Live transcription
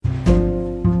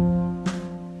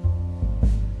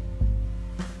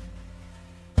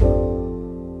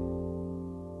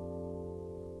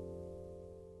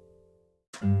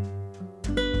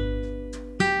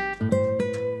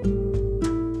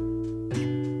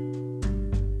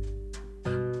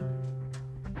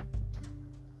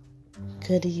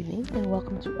Good evening and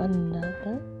welcome to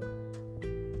another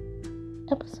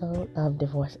episode of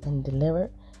Divorce and Delivered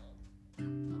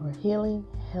for Healing,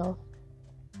 Health,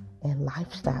 and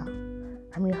Lifestyle.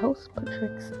 I'm your host,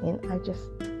 Patrix, and I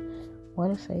just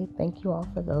want to say thank you all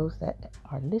for those that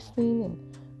are listening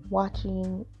and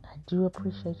watching. I do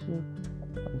appreciate you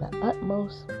from the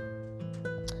utmost.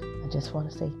 I just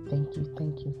want to say thank you.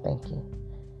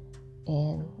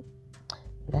 And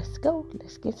let's go.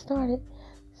 Let's get started.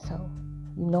 So,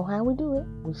 you know how we do it.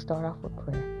 We start off with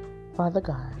prayer. Father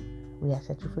God, we ask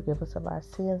that you forgive us of our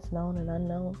sins, known and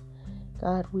unknown.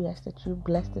 God, we ask that you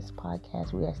bless this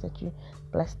podcast. We ask that you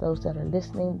bless those that are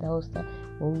listening, those that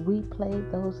will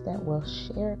replay, those that will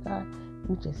share, God.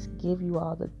 We just give you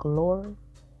all the glory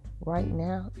right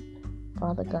now.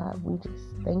 Father God, we just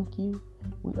thank you.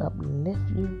 We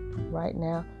uplift you right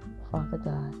now, Father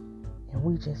God. And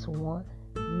we just want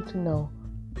you to know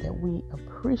that we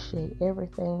appreciate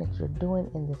everything that you're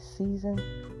doing in this season.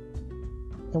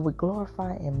 And we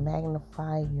glorify and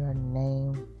magnify your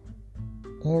name.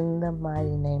 In the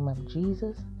mighty name of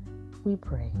Jesus, we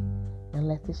pray. And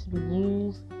let this be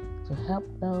used to help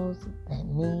those that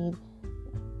need,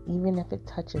 even if it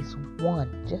touches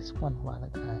just one, Father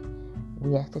God.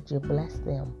 We ask that you bless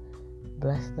them.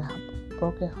 Bless the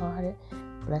brokenhearted.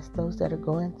 Bless those that are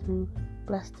going through.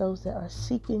 Bless those that are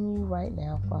seeking you right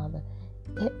now, Father.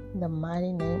 In the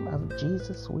mighty name of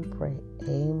Jesus, we pray.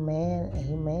 Amen.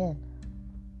 Amen.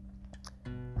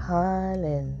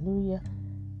 Hallelujah.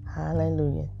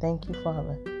 Hallelujah. Thank you,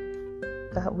 Father.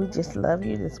 God, we just love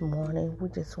you this morning. We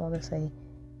just want to say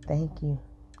thank you.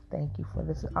 Thank you for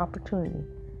this opportunity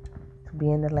to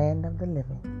be in the land of the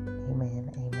living.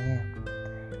 Amen. Amen.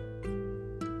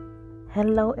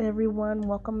 Hello, everyone.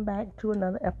 Welcome back to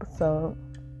another episode.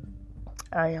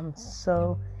 I am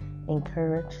so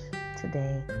encouraged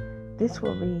today. This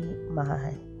will be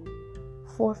my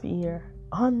 4th year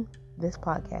on this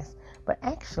podcast. But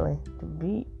actually, to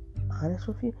be honest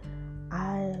with you,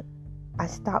 I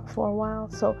stopped for a while.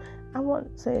 So I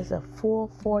won't say it's a full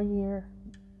 4 year,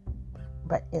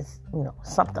 but it's,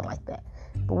 something like that.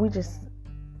 But we just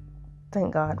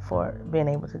thank God for being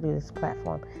able to do this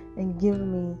platform and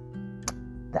giving me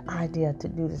the idea to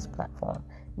do this platform.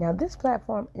 Now, this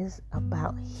platform is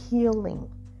about healing.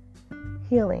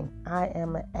 I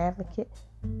am an advocate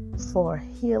for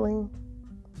healing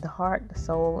the heart, the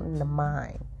soul, and the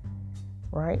mind,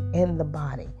 right? And the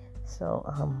body. So,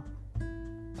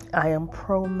 I am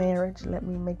pro-marriage. Let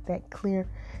me make that clear.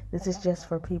 This is just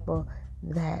for people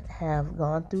that have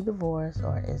gone through divorce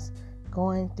or is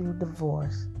going through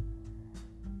divorce,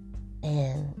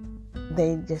 and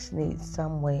they just need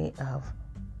some way of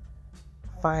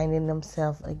finding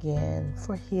themselves again,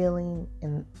 for healing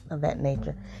and of that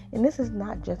nature. And this is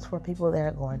not just for people that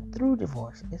are going through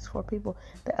divorce. It's for people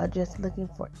that are just looking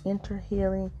for inner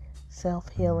healing,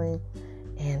 self-healing,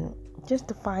 and just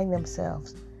to find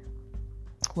themselves.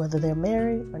 Whether they're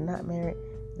married or not married,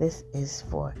 this is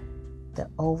for the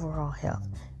overall health.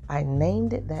 I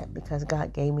named it that because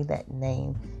God gave me that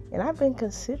name. And I've been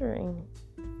considering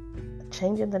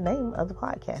changing the name of the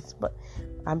podcast, but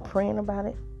I'm praying about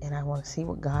it, and I want to see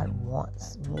what God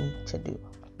wants me to do.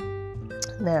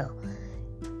 Now,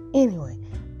 anyway,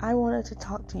 I wanted to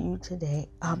talk to you today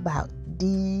about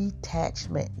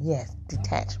detachment. Yes,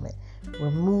 detachment.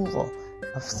 Removal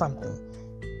of something.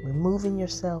 Removing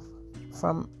yourself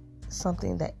from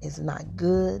something that is not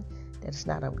good, that is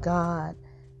not of God,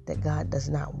 that God does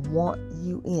not want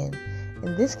you in.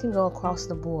 And this can go across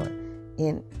the board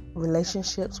in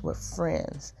relationships with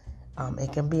friends.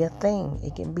 It can be a thing.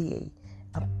 It can be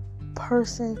a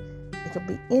person. It could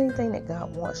be anything that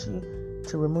God wants you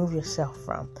to remove yourself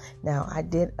from. Now, I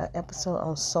did an episode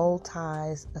on soul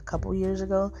ties a couple years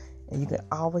ago, and you can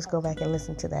always go back and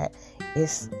listen to that.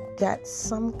 It's got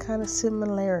some kind of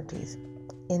similarities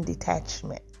in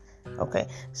detachment. Okay,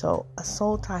 so a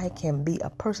soul tie can be a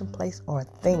person, place, or a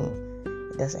thing.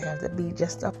 It doesn't have to be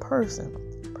just a person,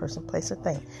 place, or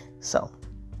thing. So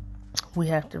we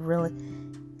have to really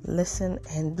listen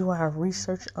and do our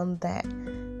research on that.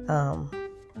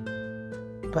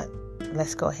 But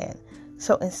let's go ahead.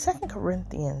 So in 2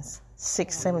 Corinthians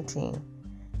 6:17,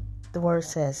 the word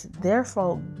says,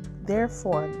 Therefore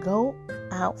go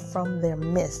out from their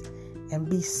midst and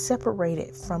be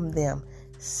separated from them,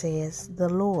 says the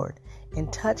Lord,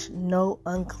 and touch no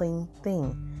unclean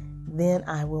thing. Then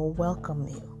I will welcome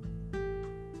you.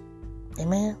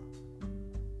 Amen.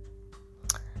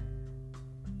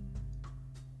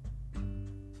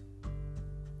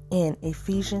 In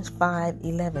Ephesians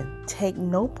 5:11, take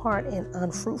no part in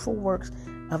unfruitful works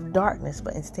of darkness,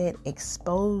 but instead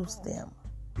expose them.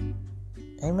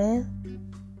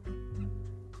 Amen.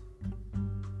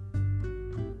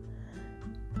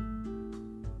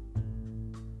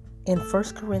 In 1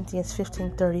 Corinthians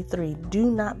 15:33, do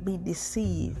not be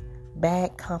deceived.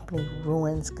 Bad company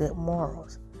ruins good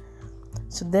morals.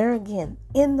 So there again,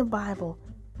 in the Bible,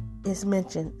 is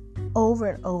mentioned over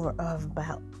and over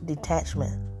about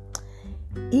detachment.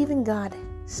 Even God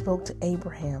spoke to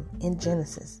Abraham in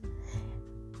Genesis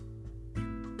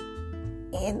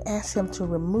and asked him to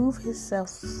remove himself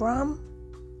from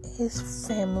his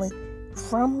family,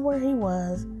 from where he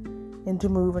was, and to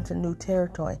move into new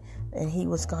territory, and he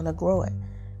was going to grow it.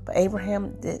 But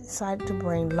Abraham decided to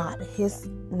bring Lot, his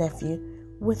nephew,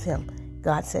 with him.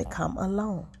 God said, come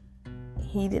alone.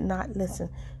 He did not listen.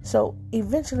 So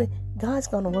eventually, God's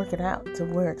going to work it out to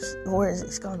where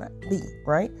it's going to be,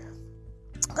 right?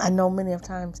 I know many of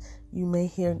times you may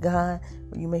hear God,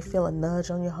 or you may feel a nudge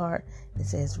on your heart that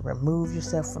says, remove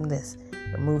yourself from this,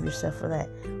 remove yourself from that,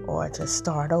 or to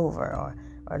start over,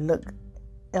 or look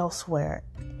elsewhere.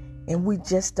 And we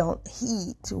just don't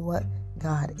heed to what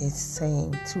God is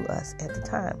saying to us at the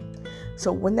time.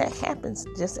 So when that happens,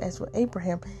 just as with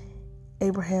Abraham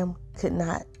could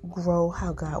not grow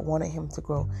how God wanted him to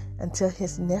grow until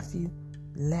his nephew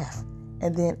left.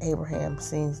 And then Abraham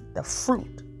sees the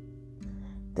fruit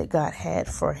that God had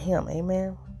for him.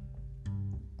 Amen.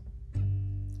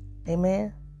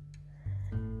 Amen.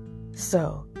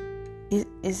 So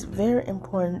it's very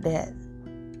important that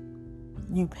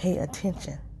you pay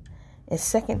attention. In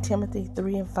 2 Timothy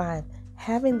 3:5,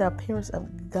 having the appearance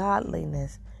of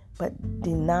godliness but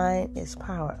denying its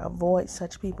power, avoid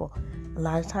such people. A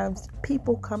lot of times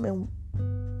people come in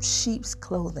sheep's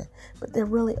clothing, but they're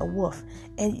really a wolf,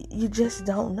 and you just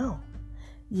don't know.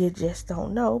 You just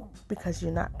don't know because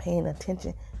you're not paying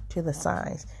attention to the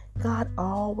signs. God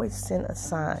always sent a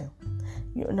sign.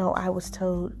 You know, I was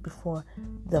told before,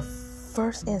 the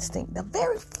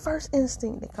very first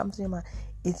instinct that comes to your mind,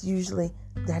 it's usually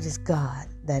that is God.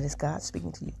 That is God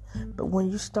speaking to you. But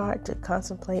when you start to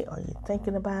contemplate, or you're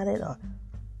thinking about it, or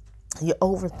you're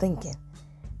overthinking,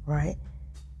 right?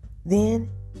 Then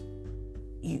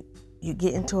you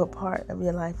get into a part of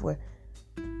your life where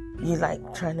you're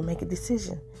like trying to make a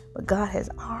decision. But God has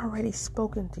already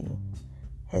spoken to you.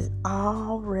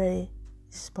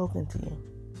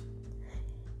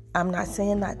 I'm not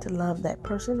saying not to love that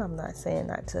person. I'm not saying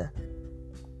not to,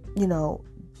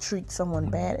 treat someone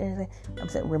bad or anything. I'm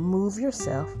saying remove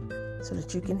yourself so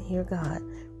that you can hear God.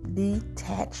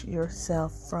 Detach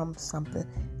yourself from something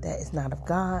that is not of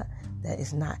God, that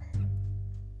is not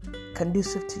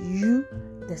conducive to you,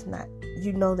 that's not,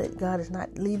 that God is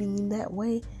not leading you that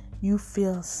way. You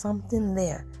feel something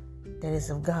there that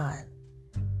is of God.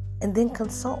 And then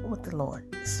consult with the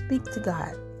Lord. Speak to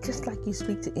God just like you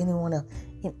speak to anyone else,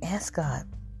 and ask God,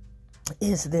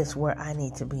 is this where I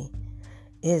need to be?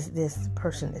 Is this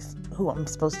person who I'm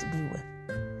supposed to be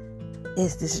with?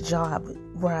 Is this job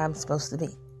where I'm supposed to be?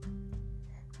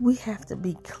 We have to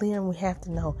be clear, and we have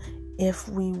to know if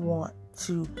we want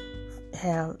to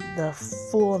have the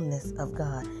fullness of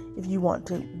God, if you want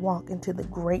to walk into the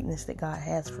greatness that God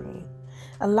has for you.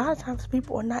 A lot of times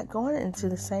people are not going into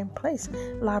the same place.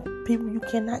 A lot of people you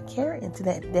cannot carry into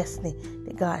that destiny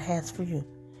that God has for you.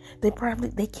 They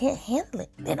can't handle it.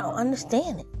 They don't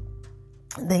understand it.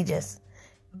 They just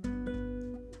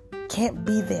can't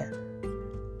be there.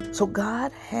 So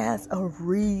God has a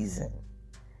reason.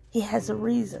 He has a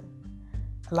reason.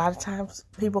 A lot of times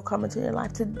people come into your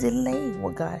life to delay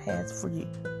what God has for you.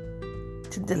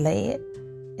 To delay it.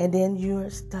 And then you're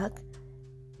stuck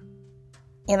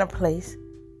in a place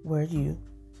where you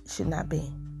should not be.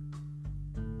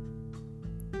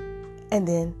 And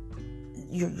then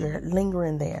you're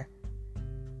lingering there.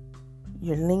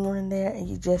 You're lingering there, and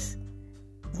you're just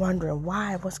wondering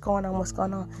why, what's going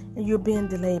on. And you're being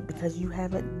delayed because you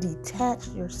haven't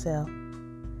detached yourself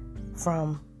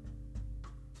from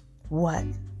what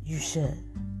you should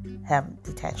have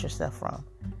detached yourself from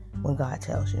when God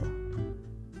tells you.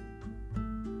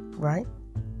 Right?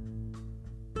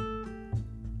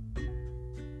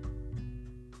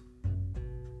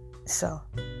 So,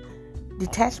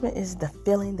 detachment is the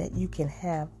feeling that you can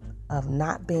have of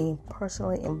not being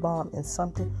personally involved in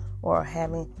something or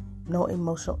having no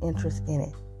emotional interest in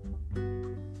it.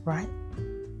 Right?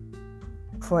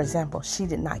 For example, she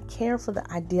did not care for the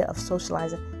idea of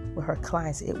socializing with her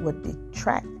clients. It would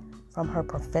detract from her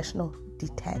professional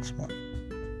detachment.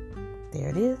 There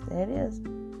it is.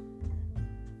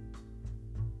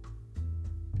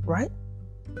 Right?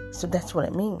 So that's what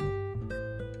it means.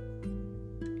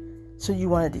 So you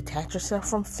want to detach yourself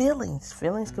from feelings.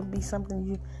 Feelings can be something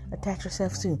you attach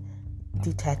yourself to.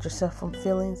 Detach yourself from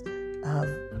feelings of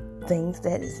things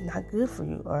that is not good for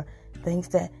you, or things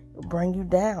that bring you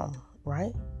down,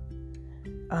 right?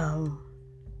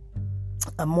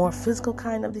 A more physical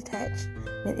kind of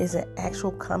detachment is an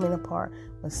actual coming apart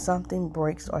when something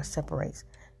breaks or separates.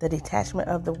 The detachment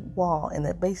of the wall and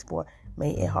the baseboard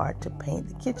made it hard to paint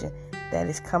the kitchen. That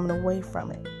is coming away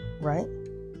from it, right?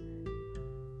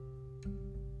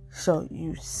 So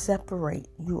you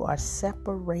are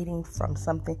separating from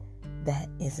something that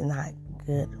is not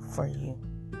good for you.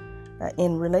 Now,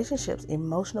 in relationships,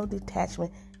 emotional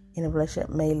detachment in a relationship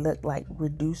may look like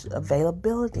reduced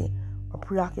availability or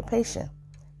preoccupation,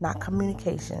 not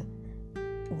communication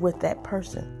with that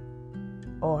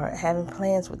person or having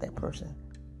plans with that person,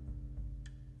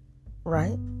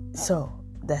 right? So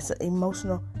that's an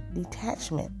emotional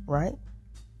detachment, right?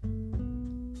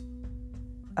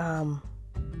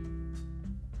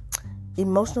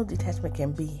 Emotional detachment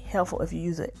can be helpful if you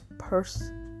use it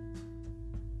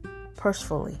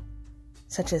purposefully,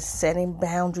 such as setting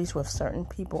boundaries with certain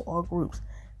people or groups.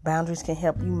 Boundaries can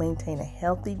help you maintain a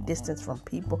healthy distance from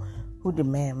people who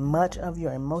demand much of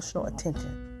your emotional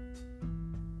attention.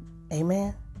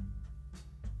 Amen?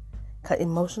 Because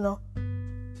emotional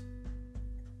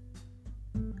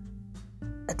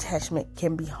attachment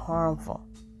can be harmful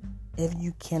if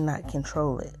you cannot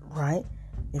control it, right?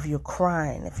 If you're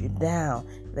crying, if you're down,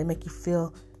 they make you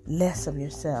feel less of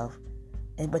yourself,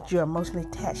 but you're emotionally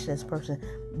attached to this person.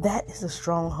 That is a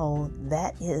stronghold.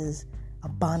 That is a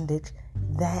bondage.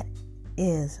 That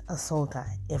is a soul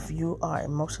tie. If you are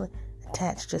emotionally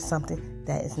attached to something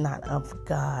that is not of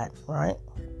God, right?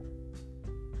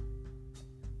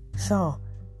 So,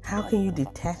 how can you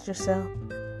detach yourself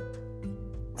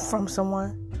from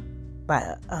someone?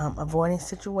 By avoiding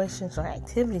situations or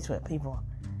activities with people.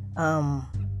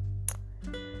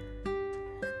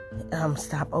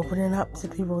 Stop opening up to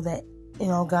people that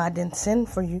God didn't send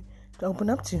for you to open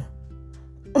up to.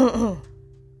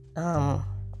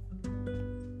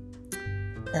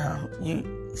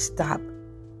 You stop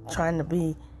trying to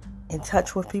be in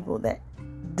touch with people that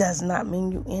does not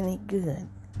mean you any good,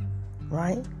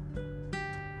 right?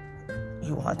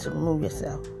 You want to remove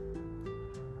yourself.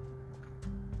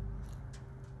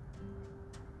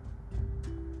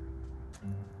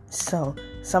 So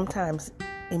sometimes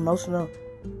emotional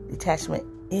detachment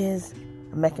is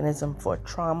a mechanism for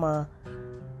trauma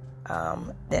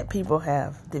that people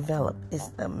have developed.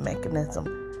 It's a mechanism.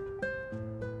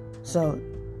 So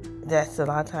that's a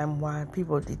lot of time why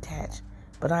people detach.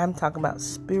 But I'm talking about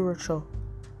spiritual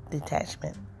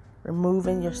detachment.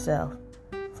 Removing yourself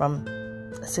from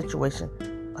a situation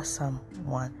or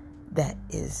someone that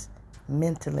is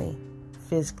mentally,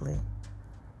 physically,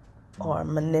 or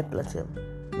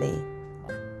manipulatively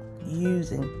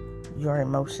using your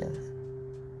emotions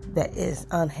that is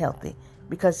unhealthy.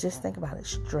 Because just think about it,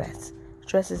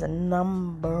 stress is a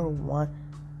number one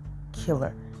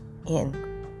killer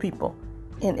in people.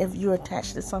 And if you're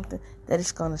attached to something that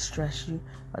is going to stress you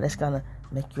or that's going to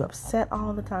make you upset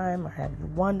all the time or have you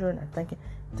wondering or thinking,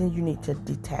 then you need to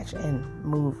detach and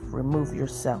remove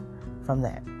yourself from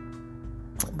that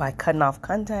by cutting off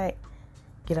contact.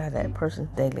 Get out of that person's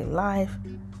daily life,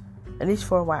 at least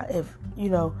for a while.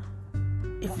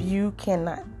 If you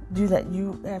cannot do that,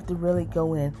 you have to really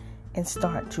go in and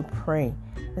start to pray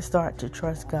and start to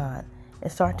trust God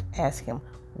and start to ask Him,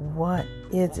 what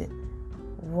is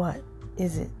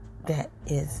it that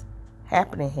is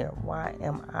happening here? Why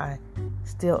am I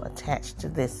still attached to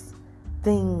this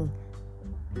thing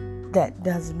that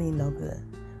does me no good?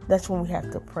 That's when we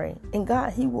have to pray. And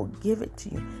God, He will give it to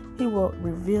you. He will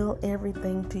reveal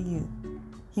everything to you.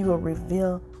 He will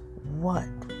reveal what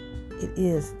it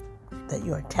is that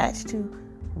you're attached to,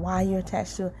 why you're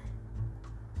attached to it,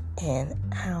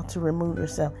 and how to remove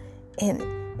yourself. And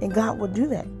God will do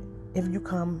that if you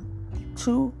come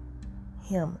to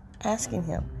Him, asking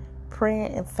Him.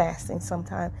 Praying and fasting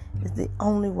sometimes is the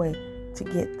only way to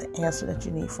get the answer that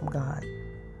you need from God.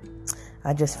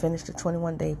 I just finished a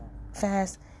 21-day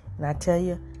fast, and I tell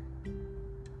you,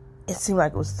 it seemed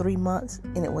like it was 3 months,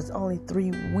 and it was only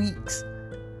 3 weeks.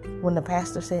 When the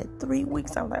pastor said 3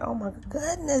 weeks, I was like, oh my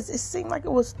goodness, it seemed like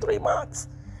it was 3 months.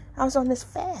 I was on this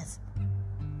fast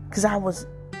because I was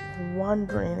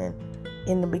wondering, and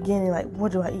in the beginning, like,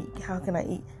 what do I eat? How can I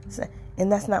eat?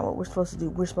 And that's not what we're supposed to do.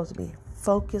 We're supposed to be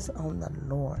focused on the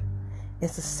Lord.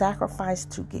 It's a sacrifice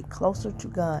to get closer to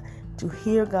God, to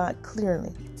hear God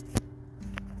clearly.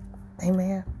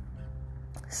 Amen.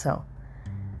 So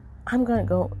I'm going to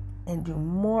go and do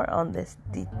more on this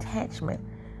detachment.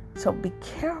 So be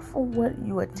careful what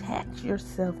you attach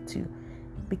yourself to.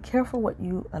 Be careful what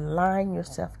you align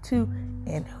yourself to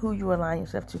and who you align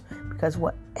yourself to. Because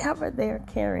whatever they're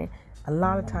carrying, a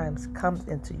lot of times comes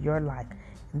into your life.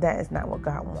 And that is not what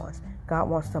God wants. God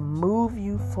wants to move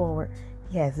you forward.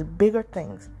 He has bigger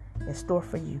things. in store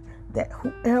for you, that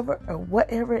whoever or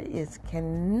whatever it is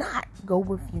cannot go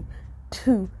with you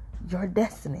to your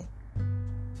destiny.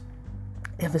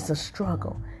 If it's a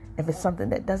struggle, if it's something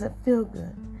that doesn't feel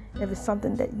good, if it's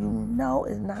something that you know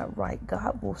is not right,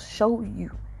 God will show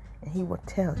you and He will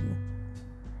tell you.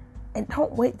 And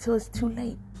don't wait till it's too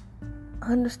late.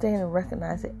 Understand and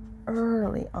recognize it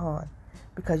early on,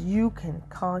 because you can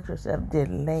cause yourself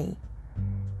delay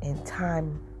in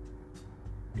time.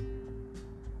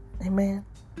 Amen.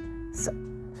 So,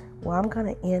 I'm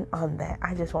going to end on that.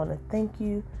 I just want to thank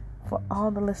you for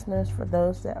all the listeners, for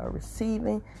those that are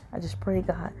receiving. I just pray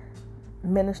God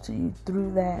minister you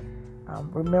through that.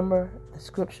 Remember the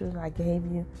scriptures I gave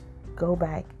you. Go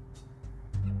back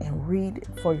and read it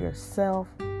for yourself,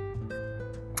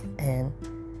 and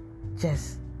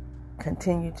just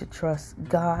continue to trust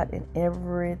God in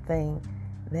everything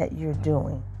that you're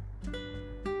doing.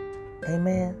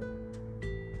 Amen.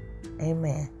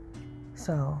 Amen.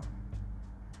 So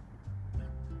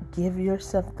give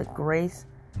yourself the grace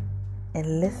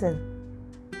and listen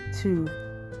to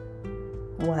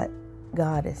what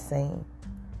God is saying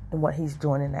and what He's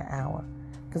doing in that hour.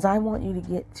 Because I want you to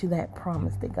get to that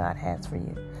promise that God has for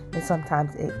you. And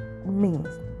sometimes it means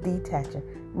detaching,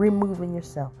 removing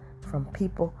yourself from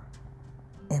people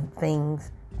and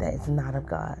things that is not of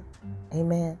God.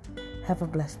 Amen. Have a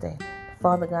blessed day.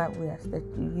 Father God, we ask that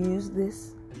you use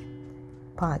this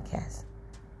podcast.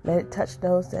 Let it touch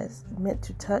those that's meant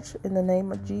to touch in the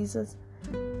name of Jesus.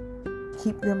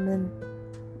 Keep them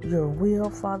in your will,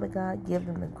 Father God. Give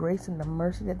them the grace and the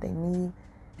mercy that they need.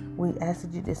 We ask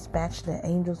that you dispatch the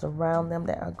angels around them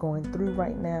that are going through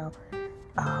right now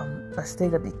a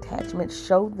state of detachment.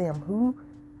 Show them who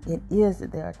it is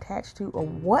that they're attached to, or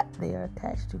what they are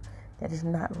attached to that is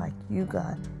not like you,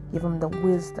 God. Give them the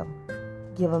wisdom.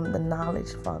 Give them the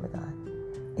knowledge, Father God.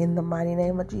 In the mighty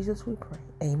name of Jesus we pray.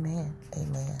 Amen.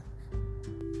 Amen.